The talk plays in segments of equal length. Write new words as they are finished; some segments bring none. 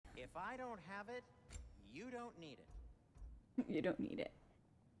If I don't have it, you don't need it. You don't need it.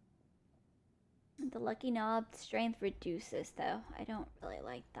 The lucky knob strength reduces though. I don't really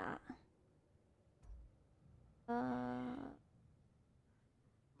like that.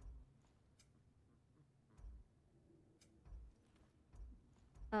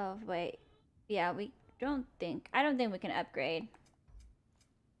 Oh wait. Yeah, I don't think we can upgrade.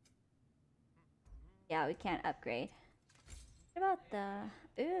 Yeah, we can't upgrade. What about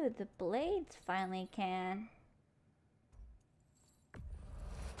the blades finally can.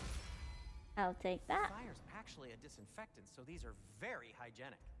 I'll take that. Fire's actually a disinfectant, so these are very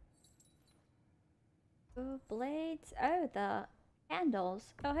hygienic. Ooh, blades. Oh, the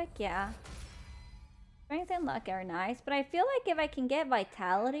handles. Oh, heck yeah. Strength and luck are nice, but I feel like if I can get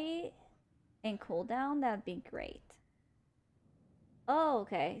vitality and cooldown, that'd be great. Oh,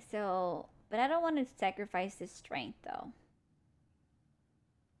 okay. So, but I don't want to sacrifice this strength, though.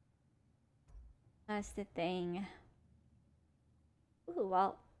 That's the thing. Ooh,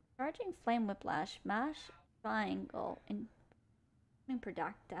 well, charging flame whiplash, mash triangle, and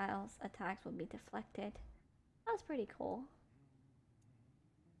projectiles attacks will be deflected. That was pretty cool.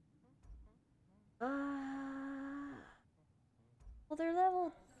 Well, they're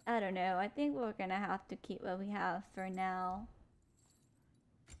level. I don't know. I think we're gonna have to keep what we have for now.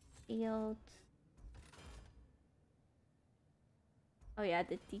 Shield. Oh yeah,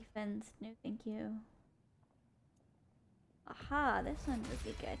 the defense. No, thank you. Aha, this one would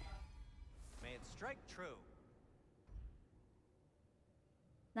be good. May it strike true.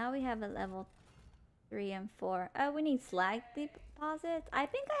 Now we have a level 3 and 4. Oh, we need slag deposits. I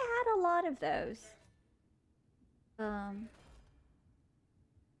think I had a lot of those.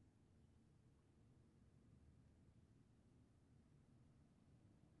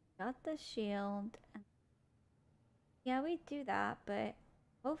 Got the shield. Yeah, we do that, but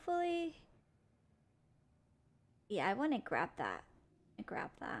hopefully... Yeah, I want to grab that.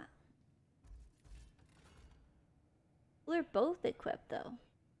 They're both equipped, though.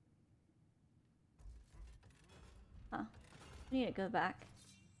 Huh. I need to go back.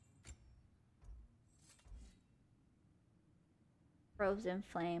 Frozen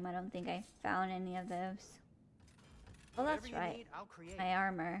Flame. I don't think I found any of those. Oh, that's right. My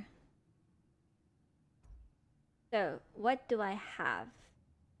armor. So, what do I have?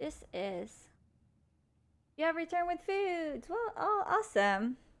 This is... You have returned with foods! Well, oh,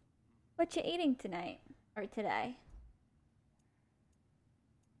 awesome! What you eating tonight? Or today?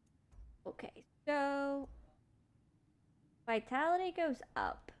 Okay, so... Vitality goes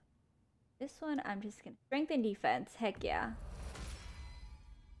up. This one, I'm just gonna... Strength and defense, heck yeah.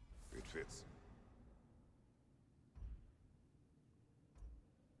 It fits.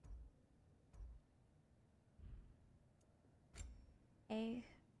 A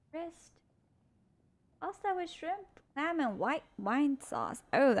wrist. Pasta with shrimp, lamb, and white wine sauce.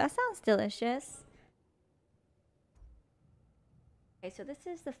 Oh, that sounds delicious. Okay, so this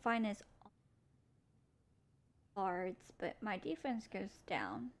is the finest cards, but my defense goes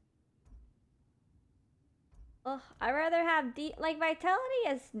down. Ugh, I'd rather have like vitality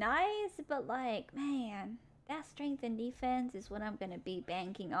is nice, but like, man, that strength and defense is what I'm gonna be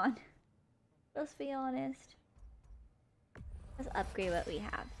banking on. Let's be honest. Let's upgrade what we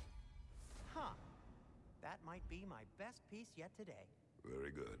have. Huh. That might be my best piece yet today.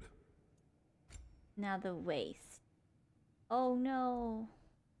 Very good. Now the waist. Oh no.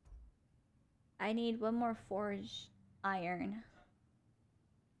 I need one more forged iron.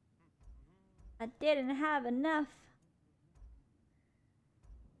 I didn't have enough.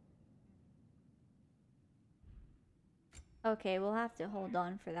 Okay, we'll have to hold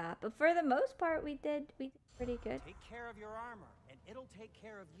on for that. But for the most part, we did pretty good. Take care of your armor, and it'll take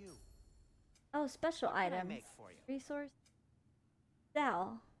care of you. Oh, special What can I items. make for you? Resource.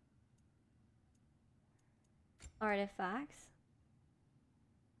 Sell. Artifacts.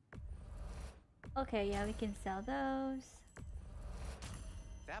 Okay, yeah, we can sell those.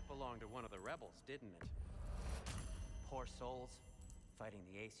 That belonged to one of the rebels, didn't it? Poor souls. Fighting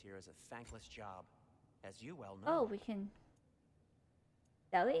the Aesir is a thankless job, as you well know. Oh, we can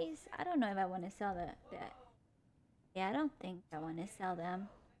sell these? I don't know if I want to sell that. Yeah, I don't think I want to sell them.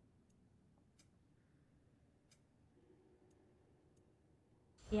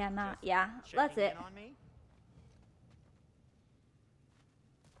 Yeah, not. Yeah, that's it.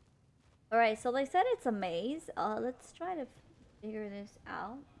 Alright, so they said it's a maze. Let's try to figure this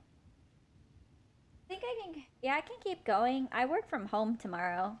out. I think I can. Yeah, I can keep going. I work from home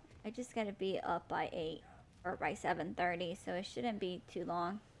tomorrow. I just gotta be up by 8 or by 7:30, so it shouldn't be too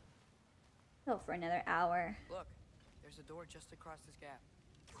long. Go for another hour. Look, there's a door just across this gap.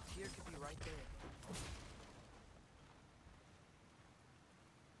 Aesir could be right there.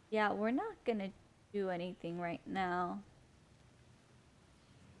 Yeah, we're not gonna do anything right now.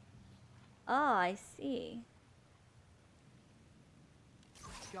 Oh, I see.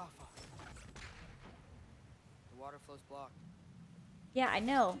 Jaffa. The water flow's blocked. Yeah, I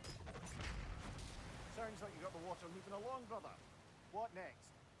know. Sounds like you got the water moving along, brother. What next?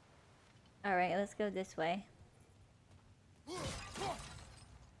 Alright, let's go this way.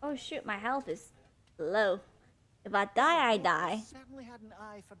 Oh shoot, my health is low. If I die, I die. Certainly had an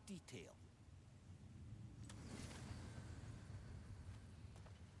eye for detail.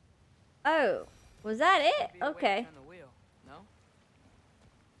 Oh, was that it? Be a way to Okay. turn the wheel, no?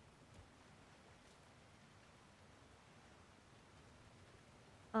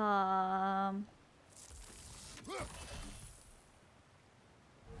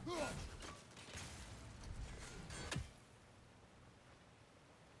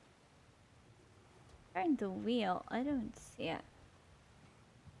 Turn the wheel. I don't see it.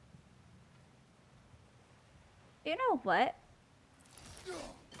 You know what?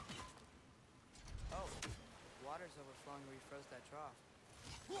 Oh, water's overflowing where you froze that trough.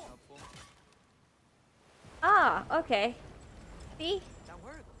 Helpful. Ah, okay. See? That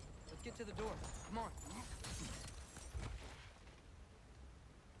worked. Let's get to the door. Come on.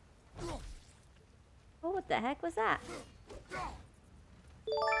 Oh, what the heck was that?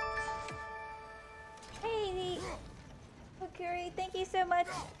 Hey, Okuri, thank you so much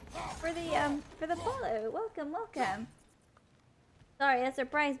for the follow. Welcome, welcome. Sorry, that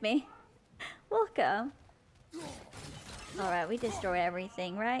surprised me. Welcome. Alright, we destroy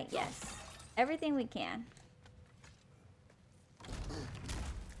everything, right? Yes. Everything we can.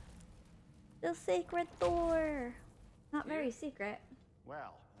 The secret door. Not very secret.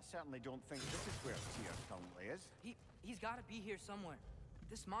 Well, I certainly don't think this is where Tyr currently is. He's got to be here somewhere.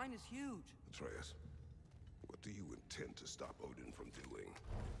 This mine is huge. Atreus, what do you intend to stop Odin from doing?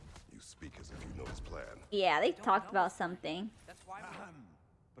 You speak as if you know his plan. Yeah, they Don't talked know. about something. That's why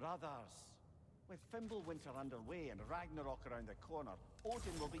Brothers, with Fimbulwinter underway and Ragnarok around the corner,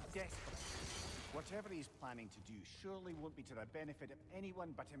 Odin will be desperate. Whatever he's planning to do surely won't be to the benefit of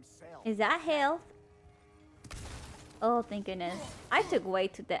anyone but himself. Is that health? Oh, thank goodness. I took way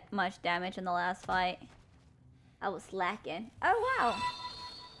too much damage in the last fight. I was lacking. Oh, wow.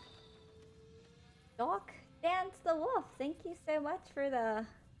 Doc Dance the Wolf, thank you so much for the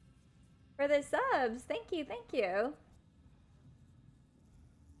subs. Thank you, thank you.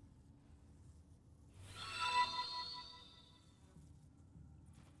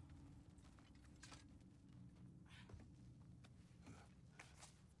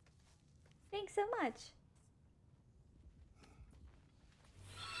 Thanks so much.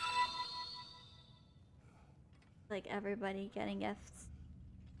 Like everybody getting gifts.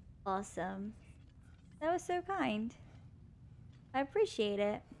 Awesome. That was so kind. I appreciate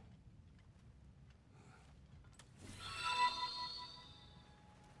it.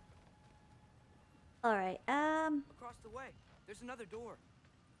 Alright, across the way, there's another door.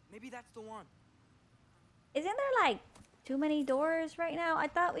 Maybe that's the one. isn't there like too many doors right now? I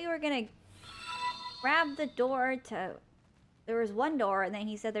thought we were gonna grab the door to... There was one door and then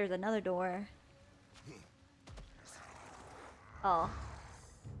he said there's another door. Oh.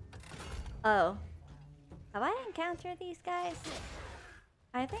 Oh. Have I encountered these guys?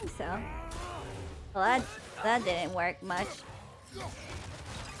 I think so. Well, that didn't work much. Watch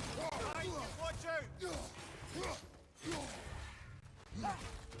out!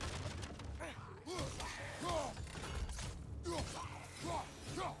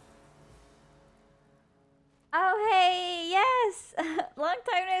 Oh, hey, yes! Long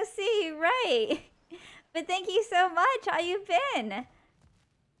time no see, right? But thank you so much. How you been?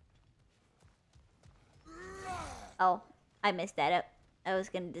 Oh, I messed that up. I was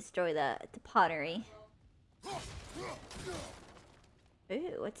gonna destroy the pottery.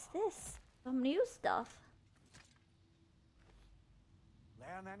 Ooh, what's this? Some new stuff.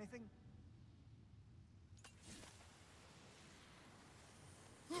 Learn anything?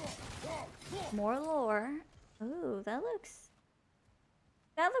 More lore. Ooh, that looks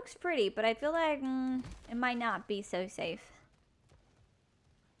pretty, but I feel like it might not be so safe.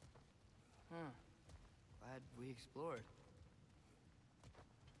 Huh. Glad we explored.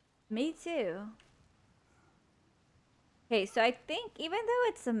 Me too. Okay, so I think even though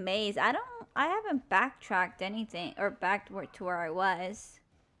it's a maze, I haven't backtracked anything or back to where I was.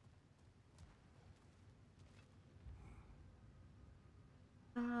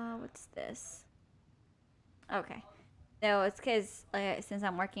 What's this? Okay. No, it's because since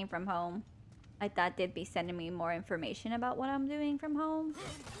I'm working from home, I thought they'd be sending me more information about what I'm doing from home.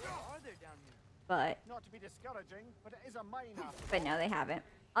 What are there down here? But Not to be discouraging, but it is a mine after but no, they haven't.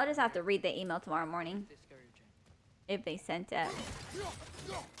 I'll just have to read the email tomorrow morning Discouraging. if they sent it.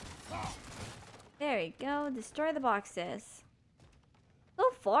 There we go. Destroy the boxes. So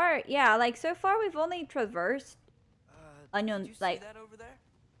far, yeah, like so far we've only traversed unknown Did you like see that over there?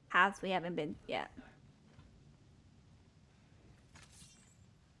 paths we haven't been yet.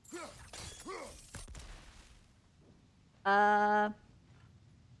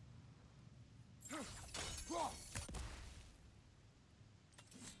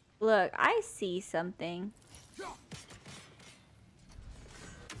 Look, I see something.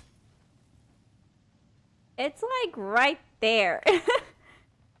 It's like right there.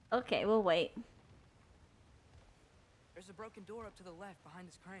 Okay, we'll wait. There's a broken door up to the left behind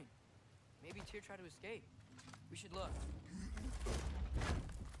this crane. Maybe Tyr tried to escape. We should look.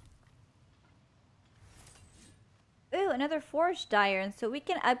 Ooh, another forged iron, so we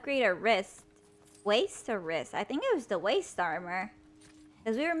can upgrade our wrist. Waist or wrist? I think it was the waist armor.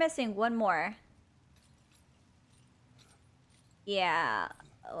 Because we were missing one more. Yeah.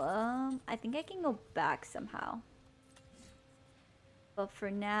 I think I can go back somehow. But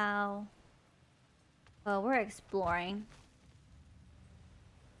for now... Well, we're exploring.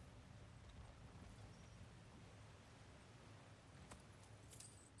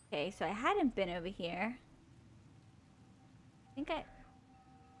 Okay, so I hadn't been over here.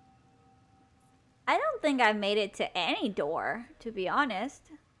 I don't think I've made it to any door, to be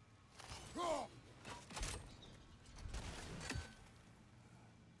honest.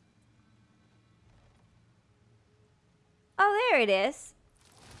 Oh, there it is.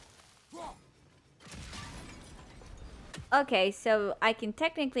 Okay, so I can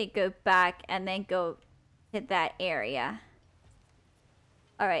technically go back and then go to that area.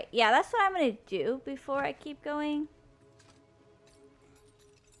 Alright, yeah, that's what I'm gonna do before I keep going.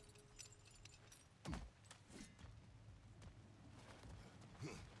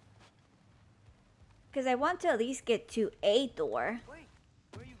 Because I want to at least get to a door. Wait,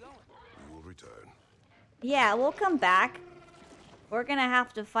 where are you going? We will return. Yeah, we'll come back. We're gonna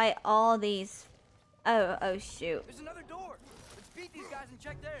have to fight all these... Oh shoot. There's another door. Let's beat these guys and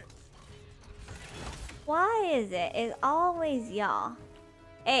check there. Why is it? It's always y'all.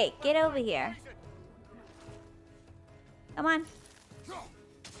 Hey, get over here. Come on.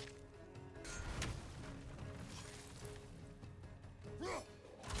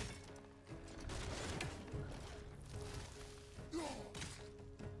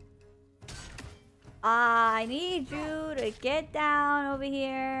 I need you to get down over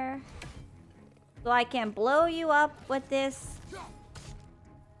here so I can blow you up with this.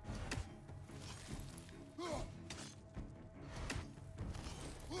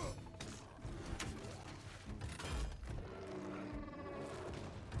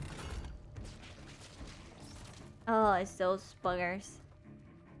 Oh, it's those buggers.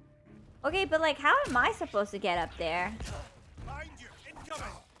 Okay, but like, how am I supposed to get up there? Behind you,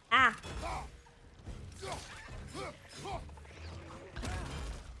 incoming! Ah.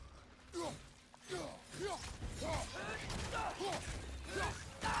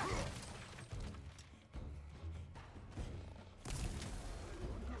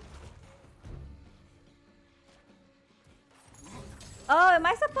 Oh, am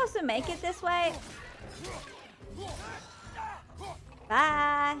I supposed to make it this way?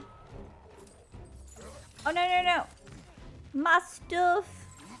 Bye. Oh, no. My stuff.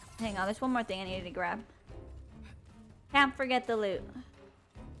 Hang on, there's one more thing I needed to grab. Can't forget the loot.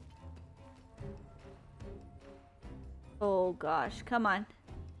 Oh gosh, come on.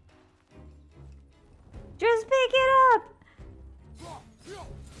 Just pick it up!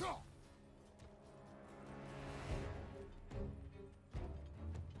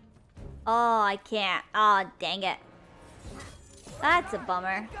 Oh, I can't. Oh, dang it. That's a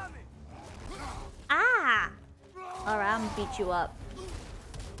bummer. Ah! Alright, I'm gonna beat you up.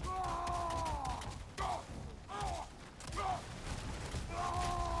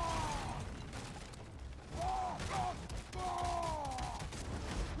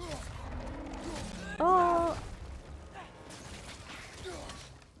 Oh!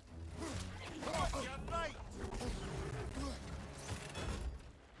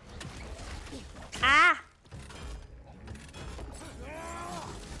 Ah!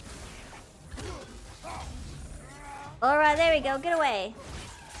 Alright, there we go. Get away.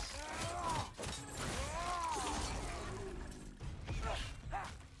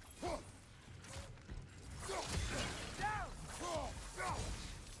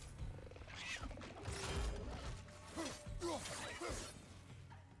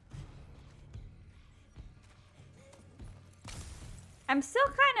 I'm still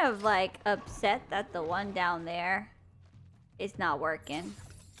kind of like upset that the one down there is not working.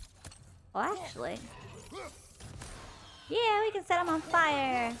 Well, actually. Yeah, we can set him on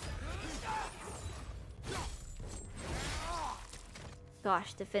fire.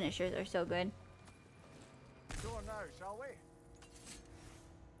 Gosh, the finishers are so good. Go on now, shall we?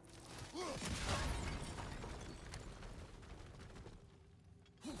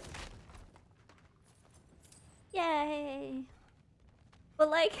 Yay. But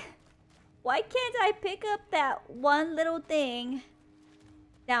like, why can't I pick up that one little thing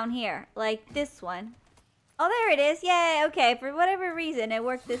down here? Like this one. Oh, there it is. Yay. Okay, for whatever reason, it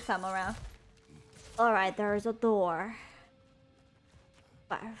worked this time around. Alright, there's a door.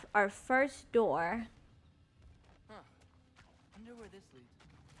 Our first door. Huh. Wonder where this leads.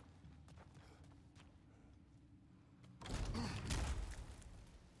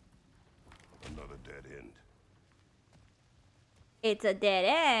 Another dead end. It's a dead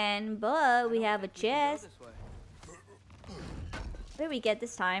end, but we have a chest. What did we get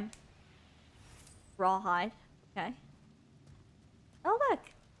this time? Rawhide. Okay. Oh, look.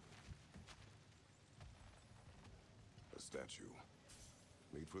 A statue.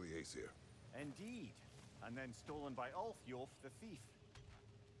 Made for the Aesir. Indeed. And then stolen by Ulfjolf the thief.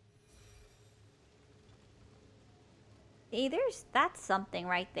 See, that's something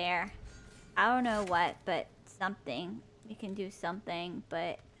right there. I don't know what, but something. We can do something,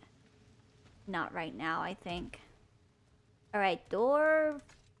 but not right now, I think. Alright, door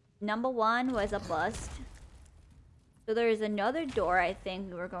number 1 was a bust. So there's another door I think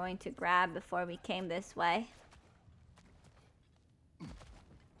we were going to grab before we came this way.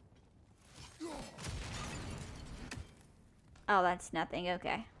 Oh, that's nothing.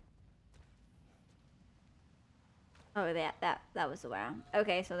 Okay. Oh, that was the way around.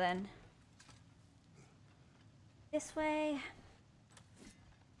 Okay, so then this way.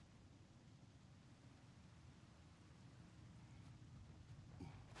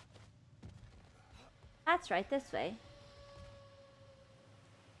 That's right, this way.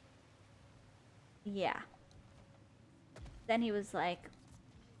 Yeah. Then he was like,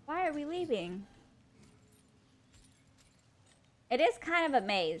 why are we leaving? It is kind of a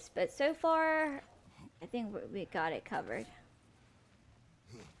maze, but so far, I think we got it covered.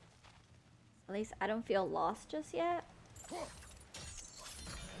 At least I don't feel lost just yet. There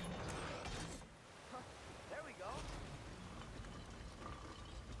we go. I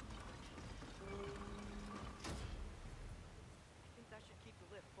think that should keep the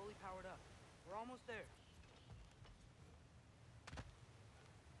lift fully powered up. We're almost there.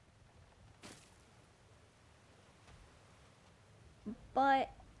 But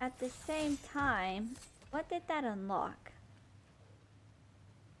at the same time, what did that unlock?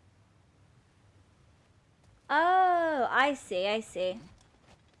 Oh, I see, I see.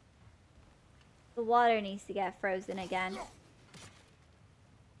 The water needs to get frozen again.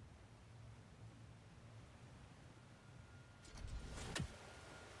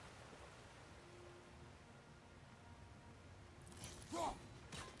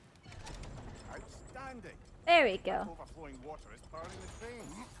 Outstanding. There we go. Overflowing water is powering the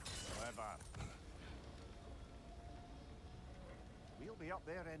train. However, we'll be up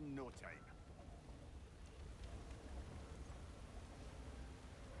there in no time.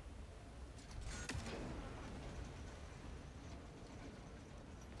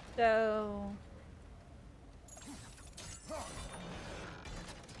 So,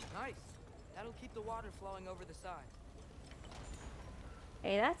 Nice. That'll keep the water flowing over the side.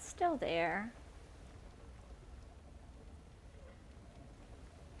 hey, that's still there.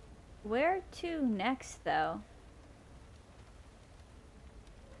 Where to next, though?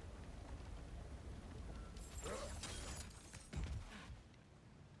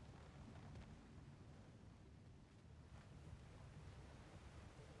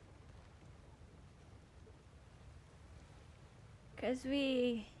 Because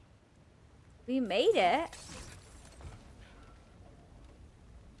we made it.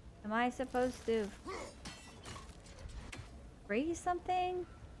 Am I supposed to freeze something?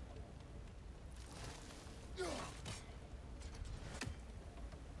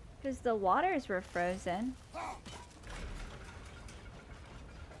 Because the waters were frozen.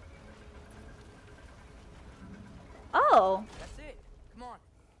 Oh! That's it. Come on.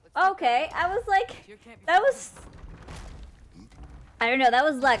 Let's Okay, I was like, Here can't be that was... I don't know, that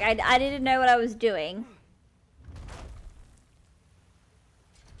was luck. I didn't know what I was doing.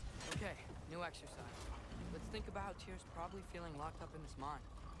 Okay, new exercise. Let's think about how Tyr's probably feeling locked up in this mine.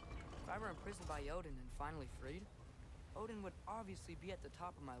 If I were imprisoned by Odin and finally freed, Odin would obviously be at the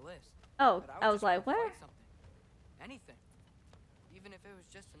top of my list. Oh, But I would was just like, wanna where? fight something. Anything. even if it was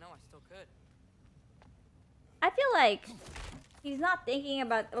just to know I still could. I feel like he's not thinking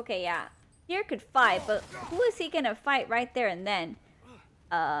about, okay, yeah, Tyr could fight, but who is he gonna fight right there and then?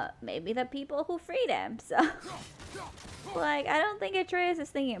 Maybe the people who freed him, so. Like, I don't think Atreus is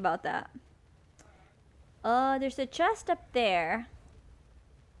thinking about that. There's a chest up there.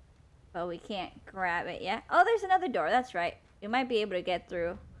 But we can't grab it yet. Oh, there's another door, that's right. We might be able to get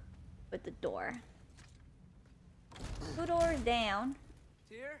through with the door. 2 doors down.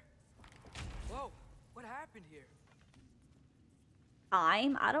 Tyr? Whoa, what happened here?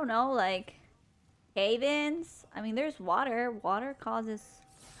 Time? I don't know, like cave-ins? I mean, there's water. Water causes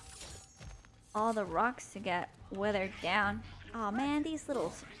all the rocks to get weathered down. Oh man, these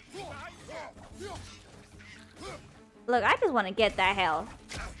little... Look, I just want to get that health.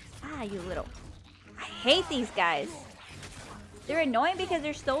 Ah, you little... I hate these guys. They're annoying because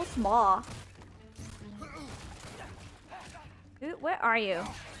they're so small. Dude, where are you?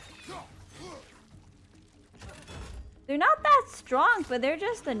 They're not that strong, but they're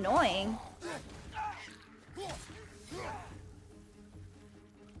just annoying.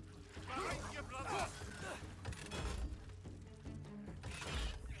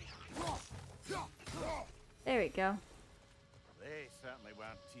 There we go. They certainly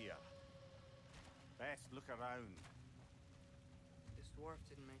weren't Tyr. Best look around. This dwarf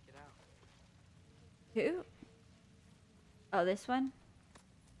didn't make it out. Who? Oh, this one?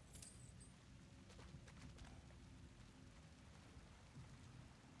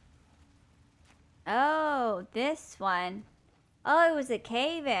 Oh, this one. Oh, it was a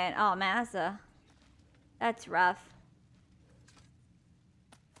cave-in. Oh, Massa. That's rough.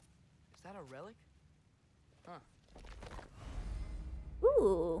 Is that a relic? Huh.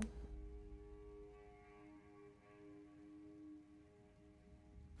 Ooh.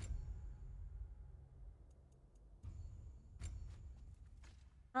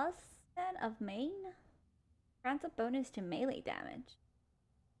 Talisman of Maine? Grants a bonus to melee damage.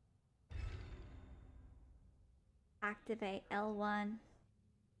 Activate L1.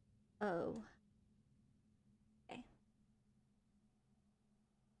 Oh. Okay.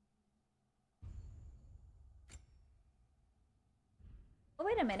 Oh,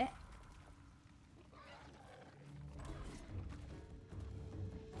 wait a minute.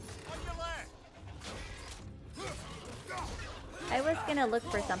 I was gonna look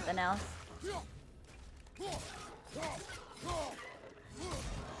for something else.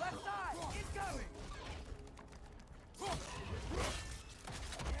 Left side, incoming!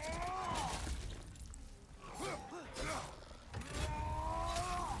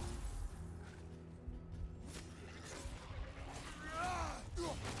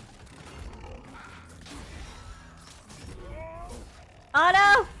 Oh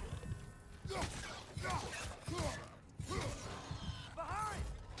no!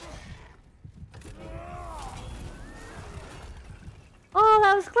 Oh,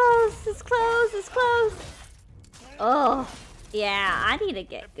 that was close! It's close! It's close! Oh, yeah, I need to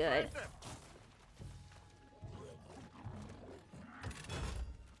get good.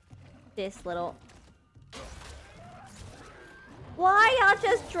 This little... Why y'all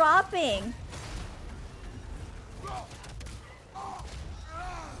just dropping?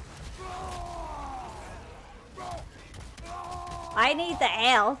 I need the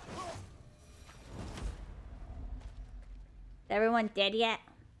health. Is everyone dead yet?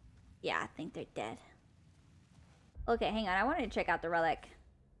 Yeah, I think they're dead. Okay, hang on. I wanted to check out the relic.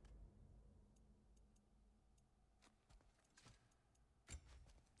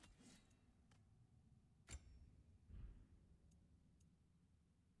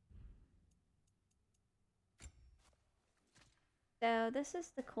 So this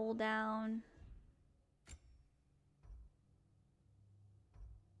is the cooldown.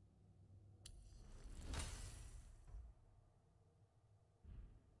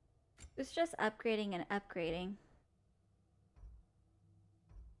 It's just upgrading and upgrading.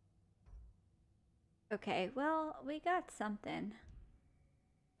 Okay, well, we got something.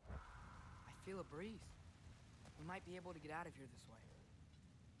 I feel a breeze. We might be able to get out of here this way.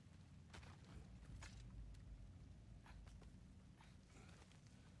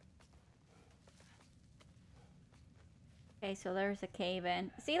 Okay, so there's a cave in.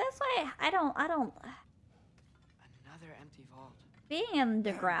 See, that's why I don't... Another empty vault. Being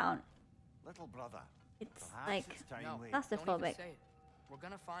underground, Little brother. it's Perhaps like it's time No, we... don't even claustrophobic. say it. We're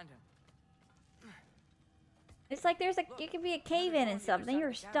gonna find him. It's like there's a... Look, You could be a another cave door in on and the other something, side you're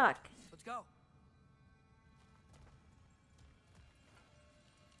of the cabin. stuck. Let's go.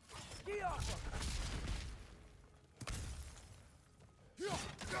 Ski off!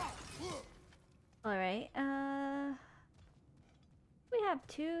 Alright, We have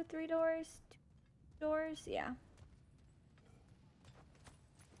 2, 3 doors. 2 doors, yeah.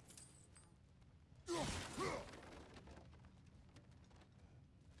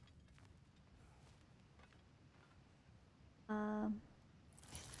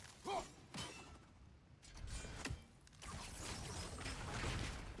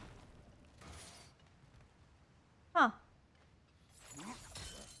 Huh. I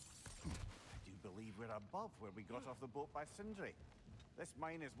do believe we're above where we got off the boat by Sindri. This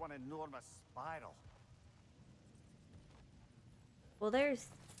mine is one enormous spiral. Well, there's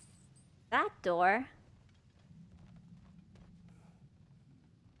that door.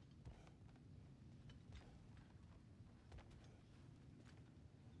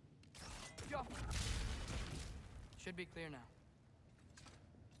 Should be clear now.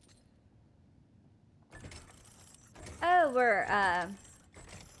 Oh, we're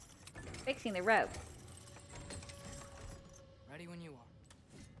fixing the rope. Ready when you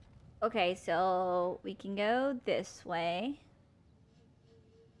are. Okay, so we can go this way.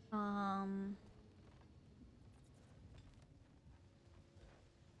 You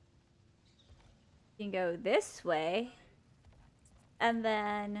can go this way. And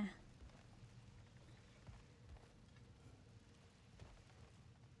then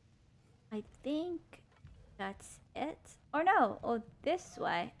I think that's it. Or no, oh, this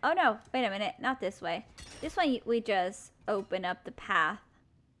way. Oh no, wait a minute, not this way. This one we just open up the path.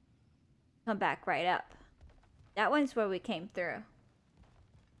 Come back right up. That one's where we came through.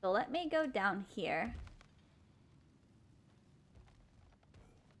 So let me go down here.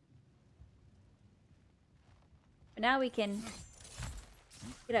 But now we can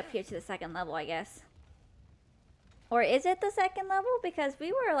get up here to the second level, I guess. Or is it the second level? Because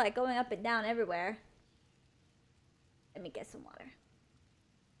we were like going up and down everywhere. Let me get some water.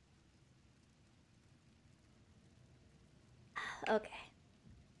 Okay.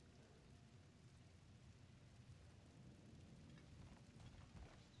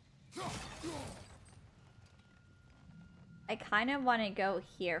 I kind of want to go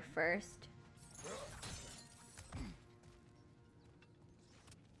here first.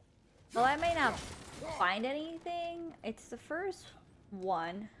 Well, I may not find anything. It's the first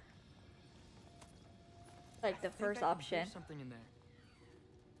one. Like the first option. Something in there.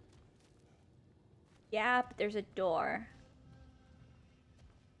 Yeah, but there's a door.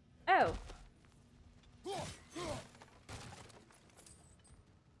 Oh.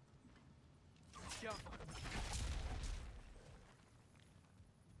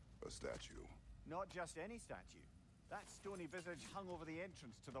 A statue. Not just any statue. That stony visage hung over the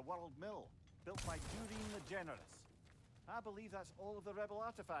entrance to the World Mill, built by Durin the Generous. I believe that's all of the rebel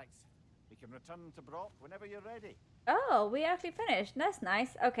artifacts. We can return to Brock whenever you're ready. Oh, we actually finished. That's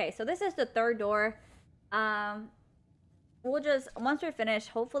nice. Okay, so this is the third door. We'll just, once we're finished,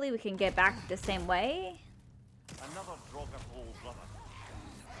 hopefully we can get back the same way. Another Draugr hole, brother.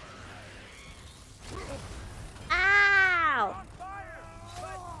 Ow! On fire!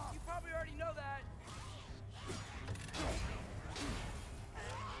 But you probably already know that.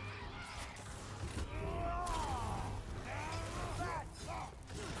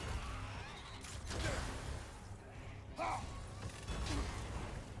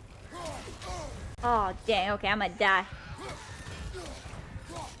 Oh, dang. Okay, I'm gonna die.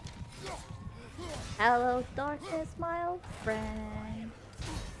 Hello, darkness, my old friend.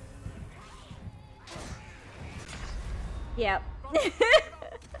 Yep.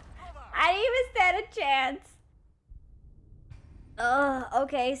 I didn't even stand a chance.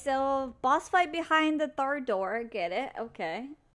 Okay, so boss fight behind the third door. Get it? Okay.